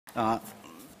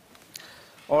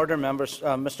Order, members.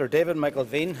 Mr David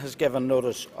McIlveen has given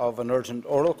notice of an urgent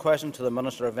oral question to the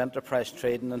Minister of Enterprise,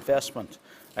 Trade and Investment.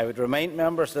 I would remind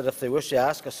members that if they wish to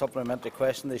ask a supplementary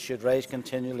question, they should rise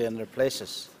continually in their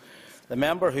places. The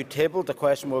member who tabled the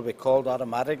question will be called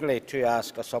automatically to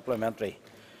ask a supplementary.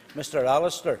 Mr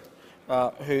Allister,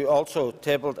 who also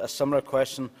tabled a similar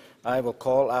question, I will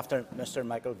call after Mr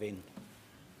McIlveen.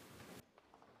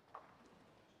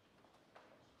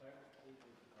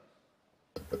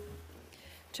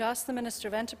 To ask the Minister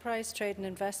of Enterprise, Trade and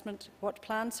Investment what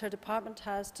plans her department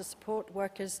has to support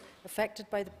workers affected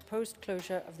by the proposed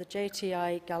closure of the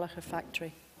JTI Gallaher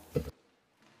factory.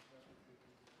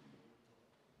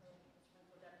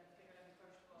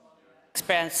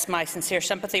 Express my sincere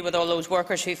sympathy with all those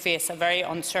workers who face a very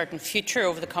uncertain future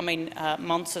over the coming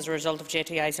months as a result of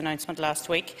JTI's announcement last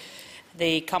week.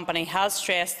 The company has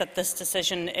stressed that this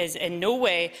decision is in no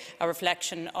way a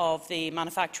reflection of the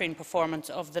manufacturing performance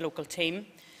of the local team.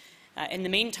 In the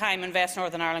meantime, Invest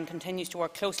Northern Ireland continues to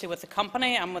work closely with the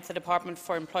company and with the Department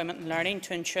for Employment and Learning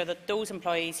to ensure that those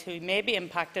employees who may be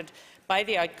impacted by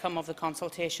the outcome of the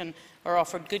consultation are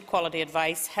offered good quality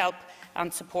advice, help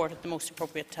and support at the most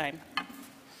appropriate time.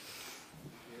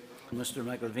 Mr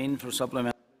McIlveen for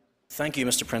supplement. Thank you,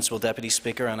 Mr Principal Deputy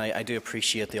Speaker, and I do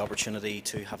appreciate the opportunity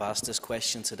to have asked this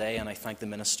question today, and I thank the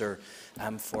Minister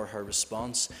for her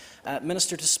response.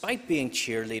 Minister, despite being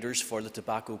cheerleaders for the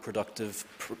Tobacco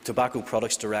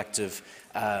Products Directive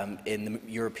in the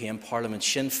European Parliament,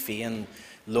 Sinn Féin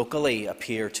locally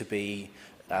appear to be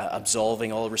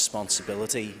absolving all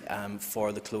responsibility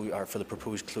for the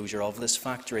proposed closure of this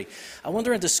factory. I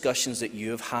wonder, in discussions that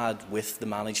you have had with the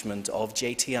management of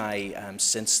JTI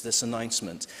since this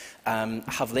announcement,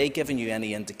 have they given you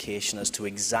any indication as to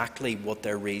exactly what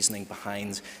their reasoning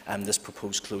behind this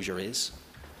proposed closure is?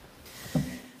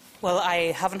 Well,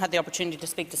 I haven't had the opportunity to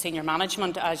speak to senior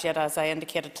management as yet, as I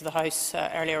indicated to the House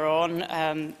earlier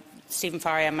on. Stephen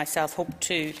Farry and myself hope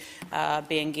to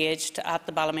be engaged at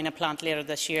the Ballymena plant later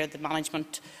this year. The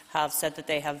management have said that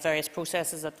they have various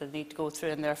processes that they need to go through,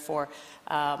 and therefore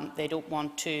they don't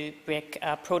want to break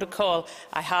protocol.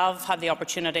 I have had the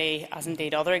opportunity, as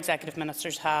indeed other executive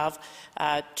ministers have,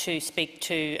 to speak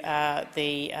to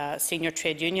the senior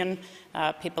trade union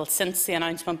people since the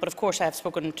announcement, but of course I have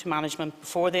spoken to management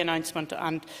before the announcement,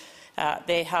 and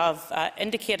they have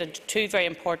indicated two very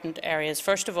important areas.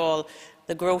 First of all,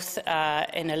 the growth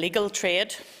in illegal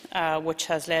trade, which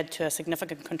has led to a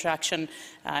significant contraction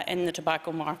in the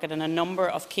tobacco market in a number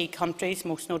of key countries,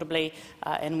 most notably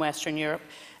in Western Europe.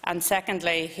 And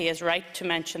secondly, he is right to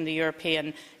mention the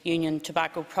European Union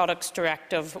Tobacco Products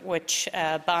Directive, which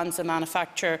bans the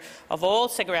manufacture of all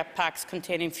cigarette packs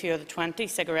containing fewer than 20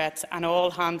 cigarettes and all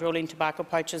hand-rolling tobacco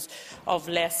pouches of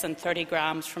less than 30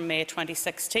 grams from May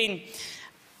 2016.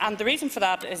 And the reason for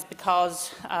that is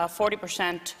because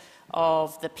 40%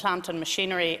 of the plant and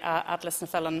machinery at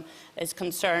Lisnafillin is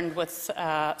concerned with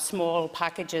small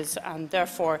packages, and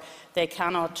therefore they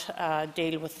cannot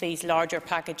deal with these larger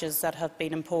packages that have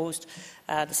been imposed.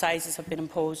 The sizes have been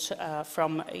imposed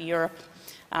from Europe,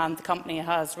 and the company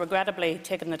has regrettably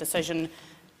taken the decision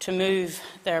to move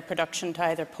their production to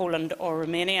either Poland or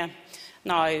Romania.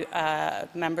 Now,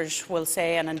 members will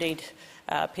say, and indeed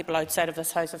people outside of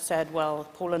this House have said, well,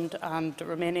 Poland and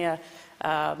Romania,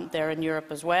 they're in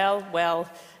Europe as well. Well,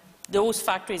 those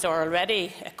factories are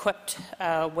already equipped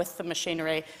with the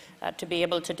machinery to be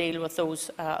able to deal with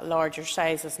those larger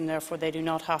sizes, and therefore they do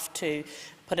not have to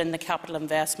put in the capital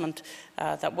investment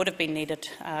that would have been needed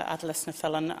at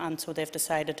Lisnafillin, and so they've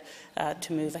decided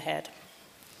to move ahead.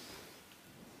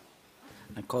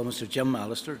 I call Mr Jim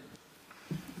Allister.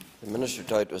 The Minister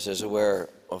doubtless is aware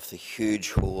of the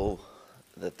huge hole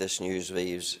that this news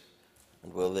leaves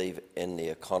and will leave in the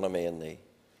economy in the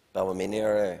Ballymena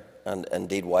area and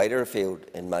indeed wider afield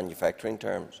in manufacturing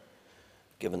terms,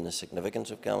 given the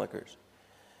significance of Gallacher's.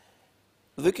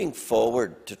 Looking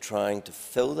forward to trying to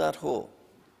fill that hole,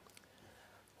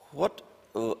 what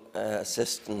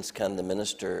assistance can the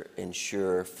Minister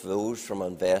ensure flows from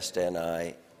Invest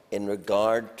NI in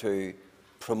regard to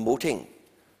promoting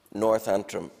North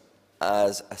Antrim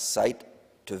as a site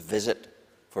to visit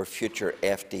for future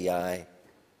FDI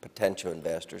potential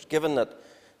investors, given that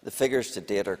the figures to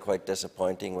date are quite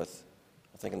disappointing, with,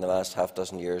 I think in the last half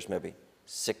dozen years, maybe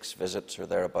 6 visits or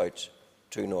thereabouts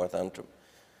to North Antrim?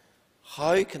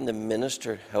 How can the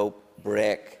Minister help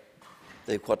break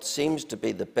what seems to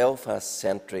be the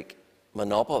Belfast-centric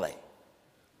monopoly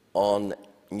on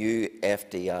new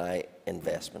FDI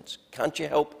investments? Can't you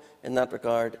help in that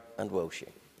regard, and will she?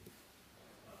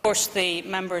 Of course, the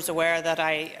member is aware that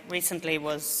I recently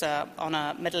was on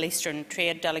a Middle Eastern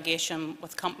trade delegation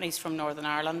with companies from Northern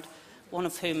Ireland, one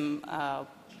of whom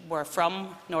were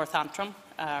from North Antrim,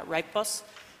 Wrightbus.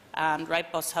 And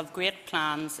Wrightbus have great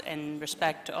plans in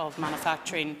respect of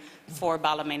manufacturing for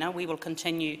Ballymena. We will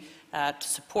continue to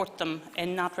support them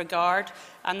in that regard,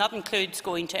 and that includes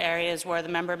going to areas where the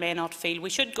member may not feel we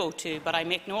should go to, but I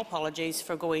make no apologies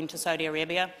for going to Saudi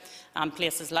Arabia and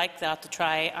places like that to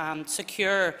try and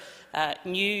secure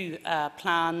new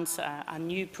plans and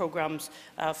new programmes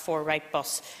for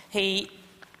Wrightbus. He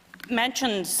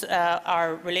mentions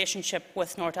our relationship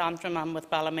with North Antrim and with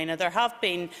Ballymena. There have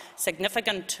been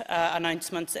significant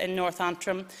announcements in North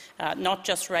Antrim, not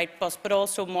just Wrightbus, but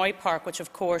also Moy Park, which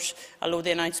of course, although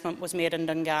the announcement was made in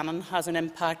Dungannon, has an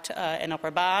impact in Upper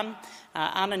Bann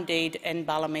and indeed in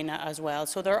Ballymena as well.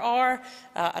 So there are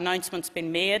announcements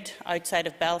being made outside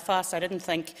of Belfast. I didn't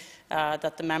think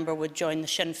that the member would join the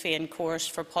Sinn Féin chorus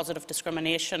for positive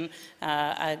discrimination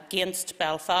against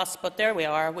Belfast, but there we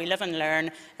are. We live and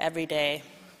learn every day.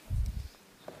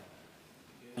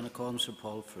 And a call, Mr.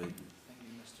 Paul Frew. Thank you,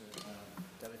 Mr.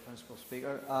 Deputy Principal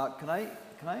Speaker. Can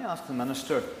I ask the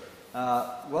Minister,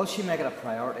 will she make it a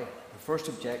priority, her first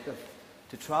objective,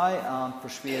 to try and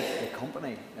persuade the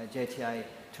company, JTI,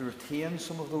 to retain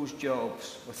some of those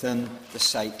jobs within the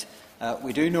site?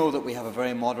 We do know that we have a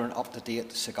very modern,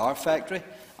 up-to-date cigar factory,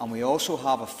 and we also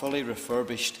have a fully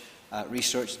refurbished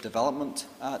research and development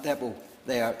depot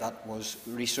there that was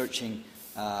researching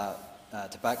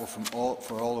tobacco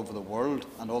for all over the world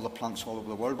and all the plants all over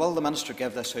the world. Will the Minister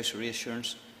give this House a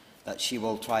reassurance that she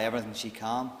will try everything she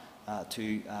can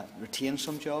to retain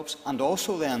some jobs, and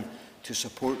also then to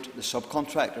support the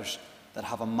subcontractors that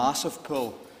have a massive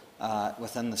pull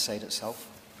within the site itself?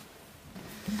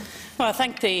 Well, I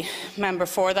thank the member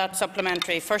for that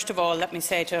supplementary. First of all, let me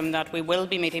say to him that we will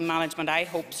be meeting management. I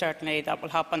hope certainly that will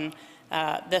happen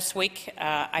this week.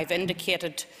 I've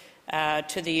indicated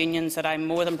to the unions that I'm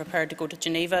more than prepared to go to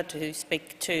Geneva to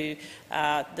speak to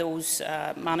those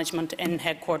management in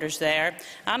headquarters there,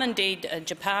 and indeed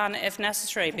Japan if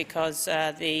necessary, because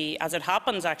as it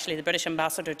happens, actually the British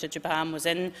ambassador to Japan was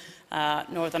in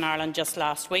Northern Ireland just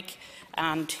last week,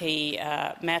 and he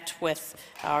met with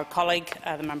our colleague,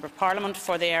 the Member of Parliament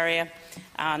for the area,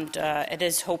 and it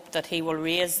is hoped that he will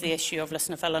raise the issue of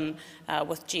Lisnafillin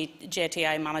with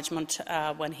JTI management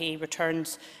when he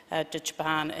returns to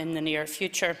Japan in the near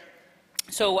future.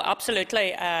 So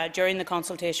absolutely, during the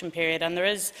consultation period, and there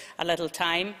is a little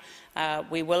time,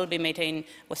 we will be meeting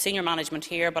with senior management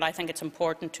here, but I think it's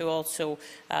important to also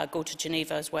go to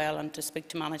Geneva as well and to speak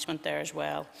to management there as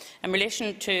well. In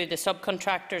relation to the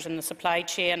subcontractors and the supply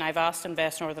chain, I've asked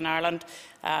Invest Northern Ireland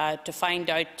to find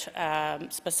out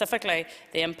specifically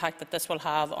the impact that this will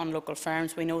have on local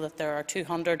firms. We know that there are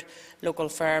 200 local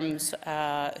firms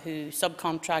who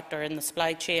subcontract or in the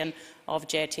supply chain of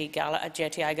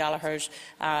JTI Gallaher's,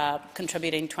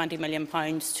 contributing £20 million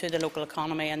to the local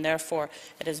economy, and therefore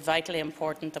it is vitally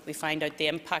important that we find out the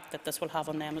impact that this will have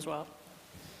on them as well.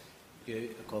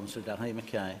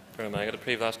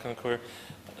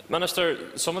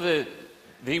 Minister, some of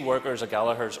the workers at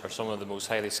Gallaher's are some of the most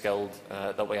highly skilled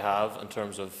that we have in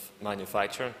terms of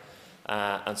manufacturing,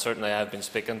 and certainly I've been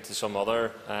speaking to some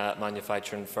other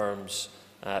manufacturing firms,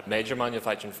 major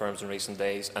manufacturing firms in recent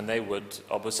days, and they would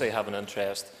obviously have an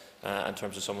interest in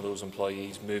terms of some of those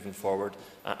employees moving forward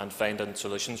and finding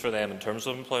solutions for them in terms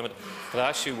of employment. Could I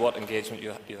ask you what engagement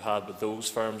you had with those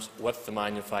firms, with the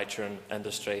manufacturing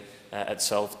industry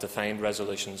itself, to find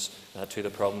resolutions to the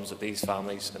problems that these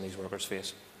families and these workers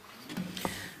face?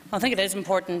 I think it is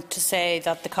important to say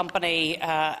that the company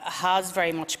has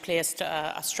very much placed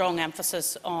a strong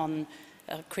emphasis on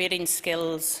creating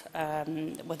skills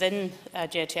within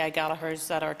JTI Gallaher's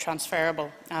that are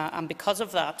transferable, and because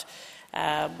of that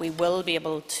we will be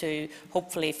able to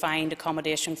hopefully find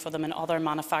accommodation for them in other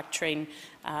manufacturing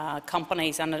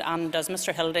companies. And as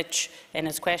Mr Hilditch in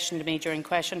his question to me during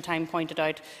question time pointed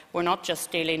out, we're not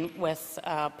just dealing with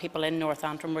people in North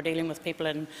Antrim, we're dealing with people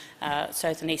in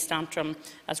South and East Antrim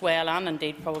as well, and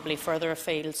indeed probably further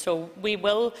afield. So we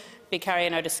will be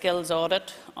carrying out a skills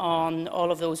audit on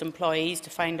all of those employees to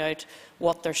find out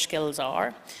what their skills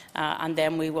are, and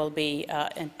then we will be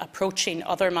approaching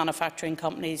other manufacturing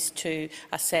companies to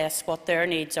assess what their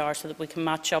needs are, so that we can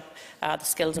match up the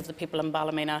skills of the people in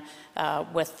Ballymena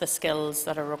with the skills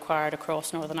that are required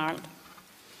across Northern Ireland.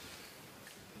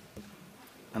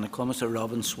 And the Mr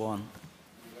Robin Swan.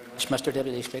 Mr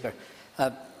Deputy Speaker.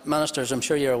 Ministers, I'm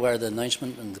sure you're aware the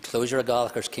announcement and the closure of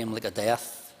Gallaher's came like a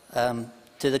death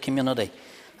to the community,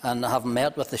 and I have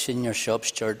met with the senior shop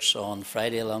stewards on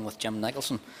Friday along with Jim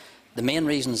Nicholson The main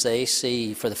reasons they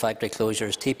see for the factory closure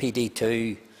is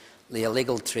TPD2, the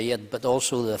illegal trade, but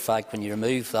also the fact when you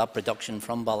remove that production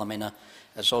from Ballymena,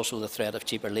 it's also the threat of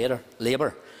cheaper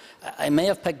labour. I may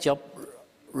have picked you up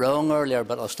wrong earlier,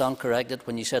 but I'll stand corrected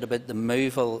when you said about the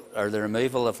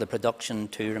removal of the production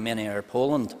to Romania or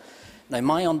Poland. Now,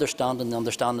 my understanding, the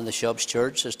understanding of the shop's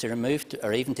church, is to remove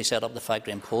or even to set up the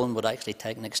factory in Poland would actually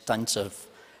take an extensive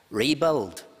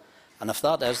rebuild. And if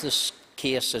that is the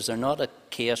case, is there not a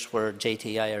case where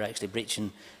JTI are actually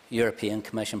breaching European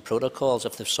Commission protocols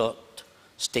if they've sought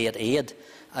state aid?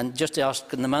 And just to ask,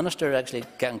 can the Minister actually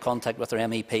get in contact with her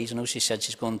MEPs? I know she said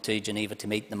she's going to Geneva to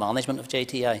meet the management of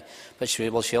JTI, but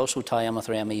will she also tie in with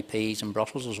her MEPs in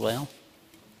Brussels as well?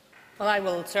 Well, I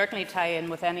will certainly tie in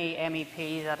with any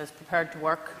MEP that is prepared to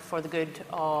work for the good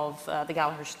of the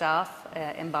Gallaher staff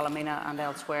in Ballymena and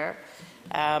elsewhere.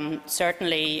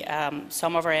 Certainly,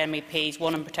 some of our MEPs,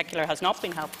 one in particular, has not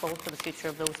been helpful for the future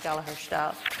of those Gallaher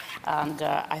staff, and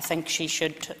I think she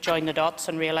should join the dots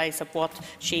and realise that what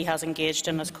she has engaged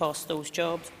in has cost those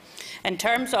jobs. In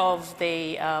terms of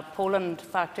the Poland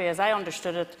factory, as I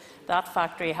understood it, that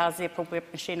factory has the appropriate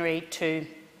machinery to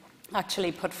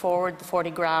actually put forward the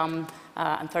 40-gram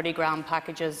and 30-gram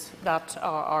packages that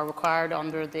are required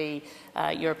under the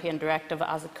European directive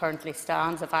as it currently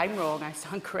stands. If I'm wrong, I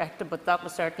stand corrected, but that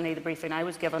was certainly the briefing I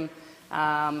was given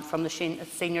from the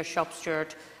senior shop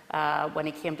steward when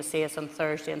he came to see us on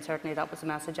Thursday, and certainly that was the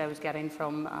message I was getting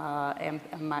from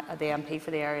the MP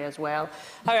for the area as well.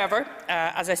 However,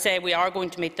 as I say, we are going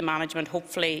to meet the management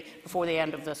hopefully before the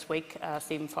end of this week,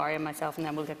 Stephen Farry and myself, and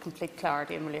then we'll get complete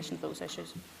clarity in relation to those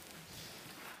issues.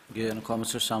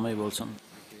 Mr. Sammy Wilson.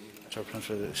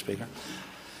 Mr. Speaker.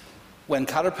 When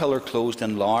Caterpillar closed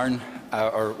in Larne,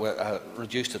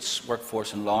 reduced its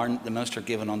workforce in Larne, the Minister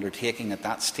gave an undertaking at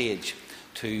that stage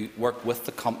to work with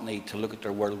the company to look at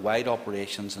their worldwide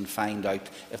operations and find out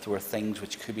if there were things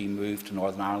which could be moved to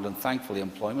Northern Ireland. And thankfully,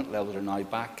 employment levels are now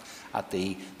back at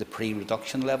the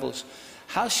pre-reduction levels.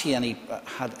 Has she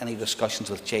had any discussions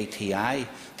with JTI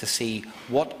to see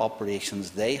what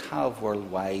operations they have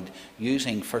worldwide,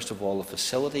 using first of all the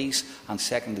facilities and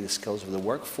secondly the skills of the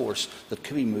workforce that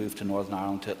could be moved to Northern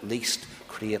Ireland to at least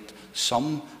create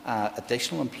some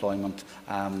additional employment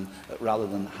rather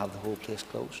than have the whole place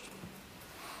closed?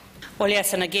 Well,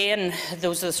 yes, and again,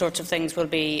 those are the sorts of things we'll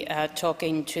be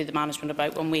talking to the management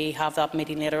about when we have that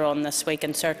meeting later on this week,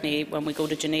 and certainly when we go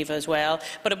to Geneva as well.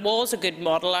 But it was a good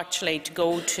model, actually, to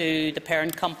go to the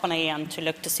parent company and to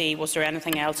look to see was there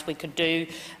anything else we could do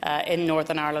in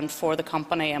Northern Ireland for the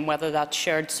company, and whether that's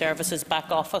shared services, back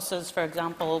offices, for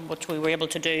example, which we were able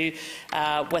to do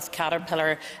with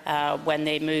Caterpillar when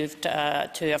they moved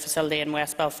to a facility in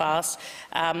West Belfast.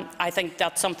 I think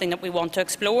that's something that we want to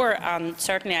explore, and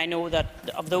certainly I know that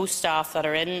of those staff that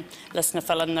are in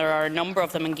Lisnafillin, there are a number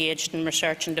of them engaged in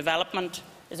research and development.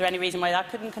 Is there any reason why that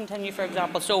couldn't continue, for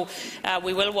example? So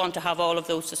we will want to have all of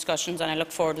those discussions, and I look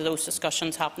forward to those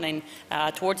discussions happening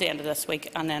towards the end of this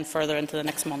week and then further into the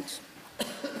next months.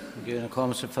 Thank you.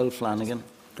 Mr. Phil Flanagan.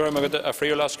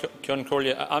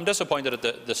 I'm disappointed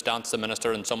at the stance the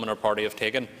Minister and some in her party have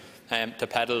taken to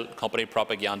peddle company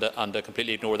propaganda and to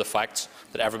completely ignore the facts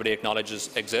that everybody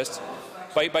acknowledges exist.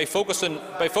 By focusing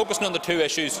on the two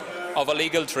issues of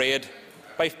illegal trade,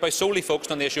 by solely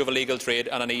focusing on the issue of illegal trade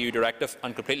and an EU directive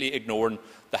and completely ignoring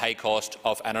the high cost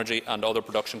of energy and other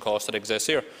production costs that exist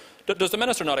here. Does the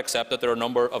Minister not accept that there are a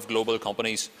number of global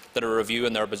companies that are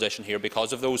reviewing their position here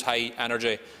because of those high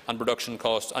energy and production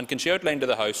costs? And can she outline to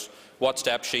the House what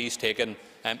steps she has taken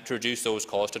to reduce those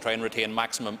costs to try and retain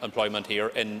maximum employment here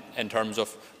in terms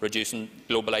of reducing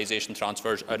globalisation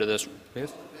transfers out of this?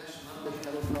 Please.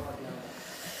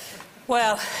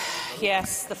 Well,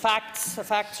 yes, the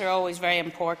facts are always very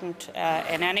important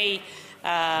in any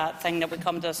thing that we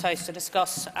come to this House to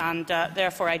discuss, and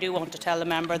therefore I do want to tell the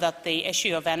member that the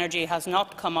issue of energy has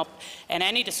not come up in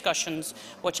any discussions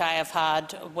which I have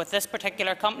had with this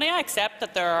particular company. I accept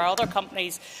that there are other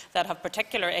companies that have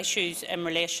particular issues in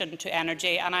relation to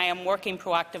energy, and I am working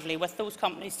proactively with those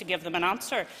companies to give them an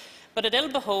answer. But it ill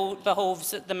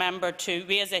behoves the member to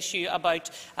raise issue about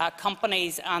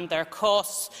companies and their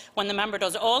costs when the member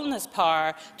does all in his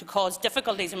power to cause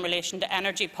difficulties in relation to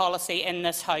energy policy in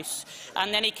this House.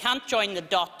 And then he can't join the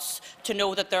dots to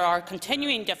know that there are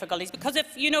continuing difficulties. Because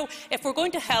if we're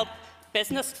going to help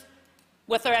business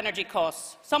with their energy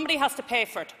costs, somebody has to pay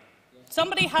for it.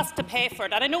 Somebody has to pay for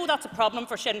it. And I know that's a problem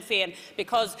for Sinn Féin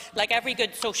because, like every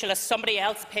good socialist, somebody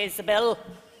else pays the bill.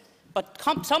 But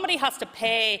somebody has to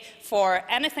pay for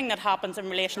anything that happens in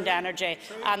relation to energy,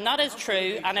 and that is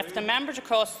true. And if the members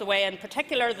across the way, in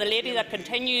particular the lady that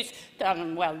continues,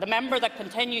 the member that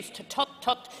continues to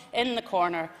tut in the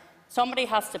corner. Somebody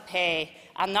has to pay,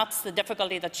 and that's the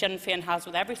difficulty that Sinn Féin has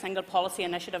with every single policy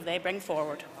initiative they bring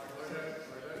forward.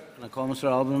 I call Mr.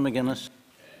 Alban McGuinness.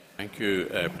 Thank you,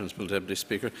 Principal Deputy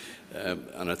Speaker,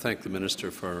 and I thank the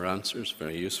Minister for her answers,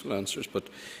 very useful answers. But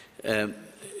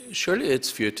surely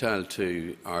it's futile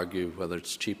to argue whether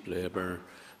it's cheap labour,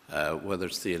 whether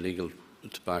it's the illegal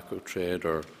tobacco trade,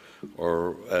 or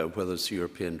whether it's the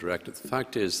European directive. The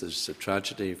fact is, there's a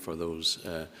tragedy for those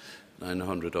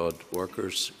 900-odd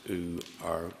workers who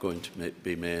are going to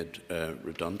be made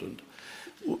redundant.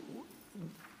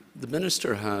 The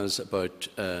Minister has about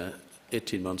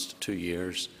 18 months to 2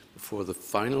 years before the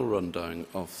final rundown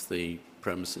of the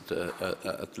premise at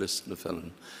Lisnafillan.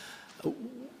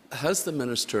 Has the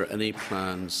Minister any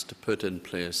plans to put in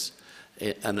place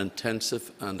an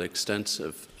intensive and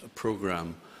extensive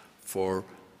programme for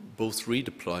both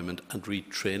redeployment and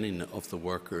retraining of the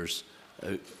workers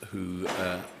who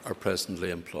are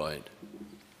presently employed?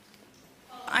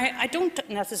 I don't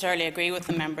necessarily agree with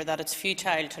the member that it's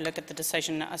futile to look at the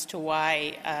decision as to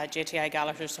why JTI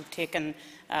Gallahers have taken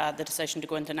the decision to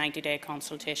go into 90-day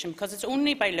consultation, because it's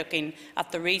only by looking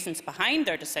at the reasons behind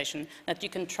their decision that you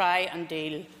can try and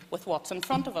deal with what's in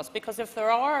front of us. Because if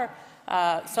there are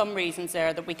some reasons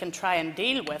there that we can try and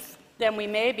deal with, then we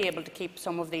may be able to keep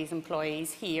some of these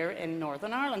employees here in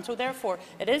Northern Ireland. So therefore,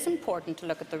 it is important to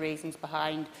look at the reasons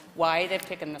behind why they've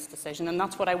taken this decision, and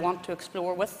that's what I want to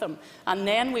explore with them. And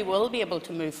then we will be able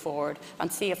to move forward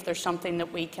and see if there's something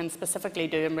that we can specifically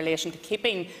do in relation to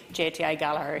keeping JTI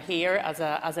Gallaher here as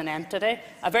an entity,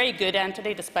 a very good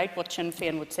entity, despite what Sinn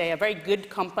Féin would say, a very good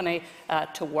company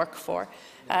to work for.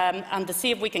 And to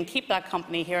see if we can keep that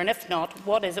company here, and if not,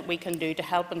 what is it we can do to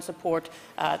help and support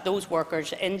those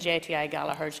workers in JTI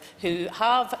Gallahers who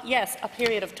have, yes, a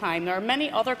period of time. There are many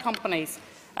other companies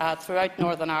throughout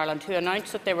Northern Ireland who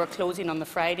announced that they were closing on the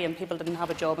Friday and people didn't have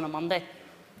a job on a Monday.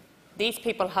 These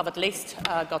people have at least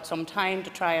got some time to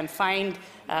try and find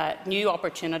new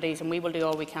opportunities, and we will do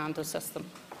all we can to assist them.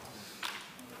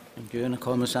 Thank you. And I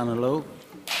call Ms. Anna Lowe.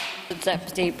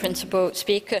 Deputy Principal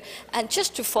Speaker, and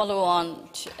just to follow on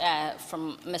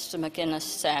from Mr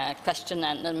McGuinness' question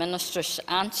and the Minister's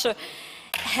answer,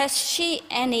 has she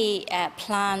any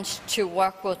plans to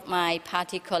work with my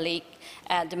party colleague,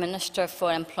 the Minister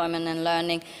for Employment and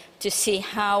Learning, to see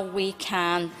how we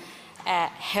can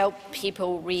help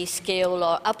people reskill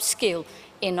or upskill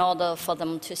in order for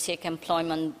them to seek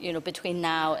employment, between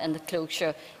now and the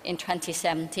closure in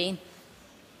 2017?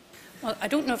 Well, I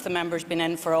don't know if the member's been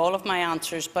in for all of my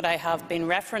answers, but I have been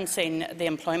referencing the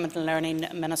Employment and Learning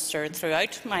Minister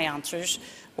throughout my answers,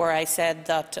 where I said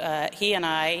that he and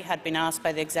I had been asked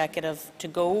by the Executive to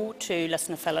go to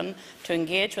Lisnafillan to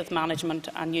engage with management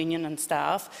and union and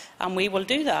staff, and we will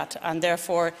do that. And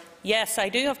therefore, yes, I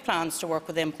do have plans to work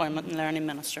with the Employment and Learning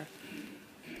Minister.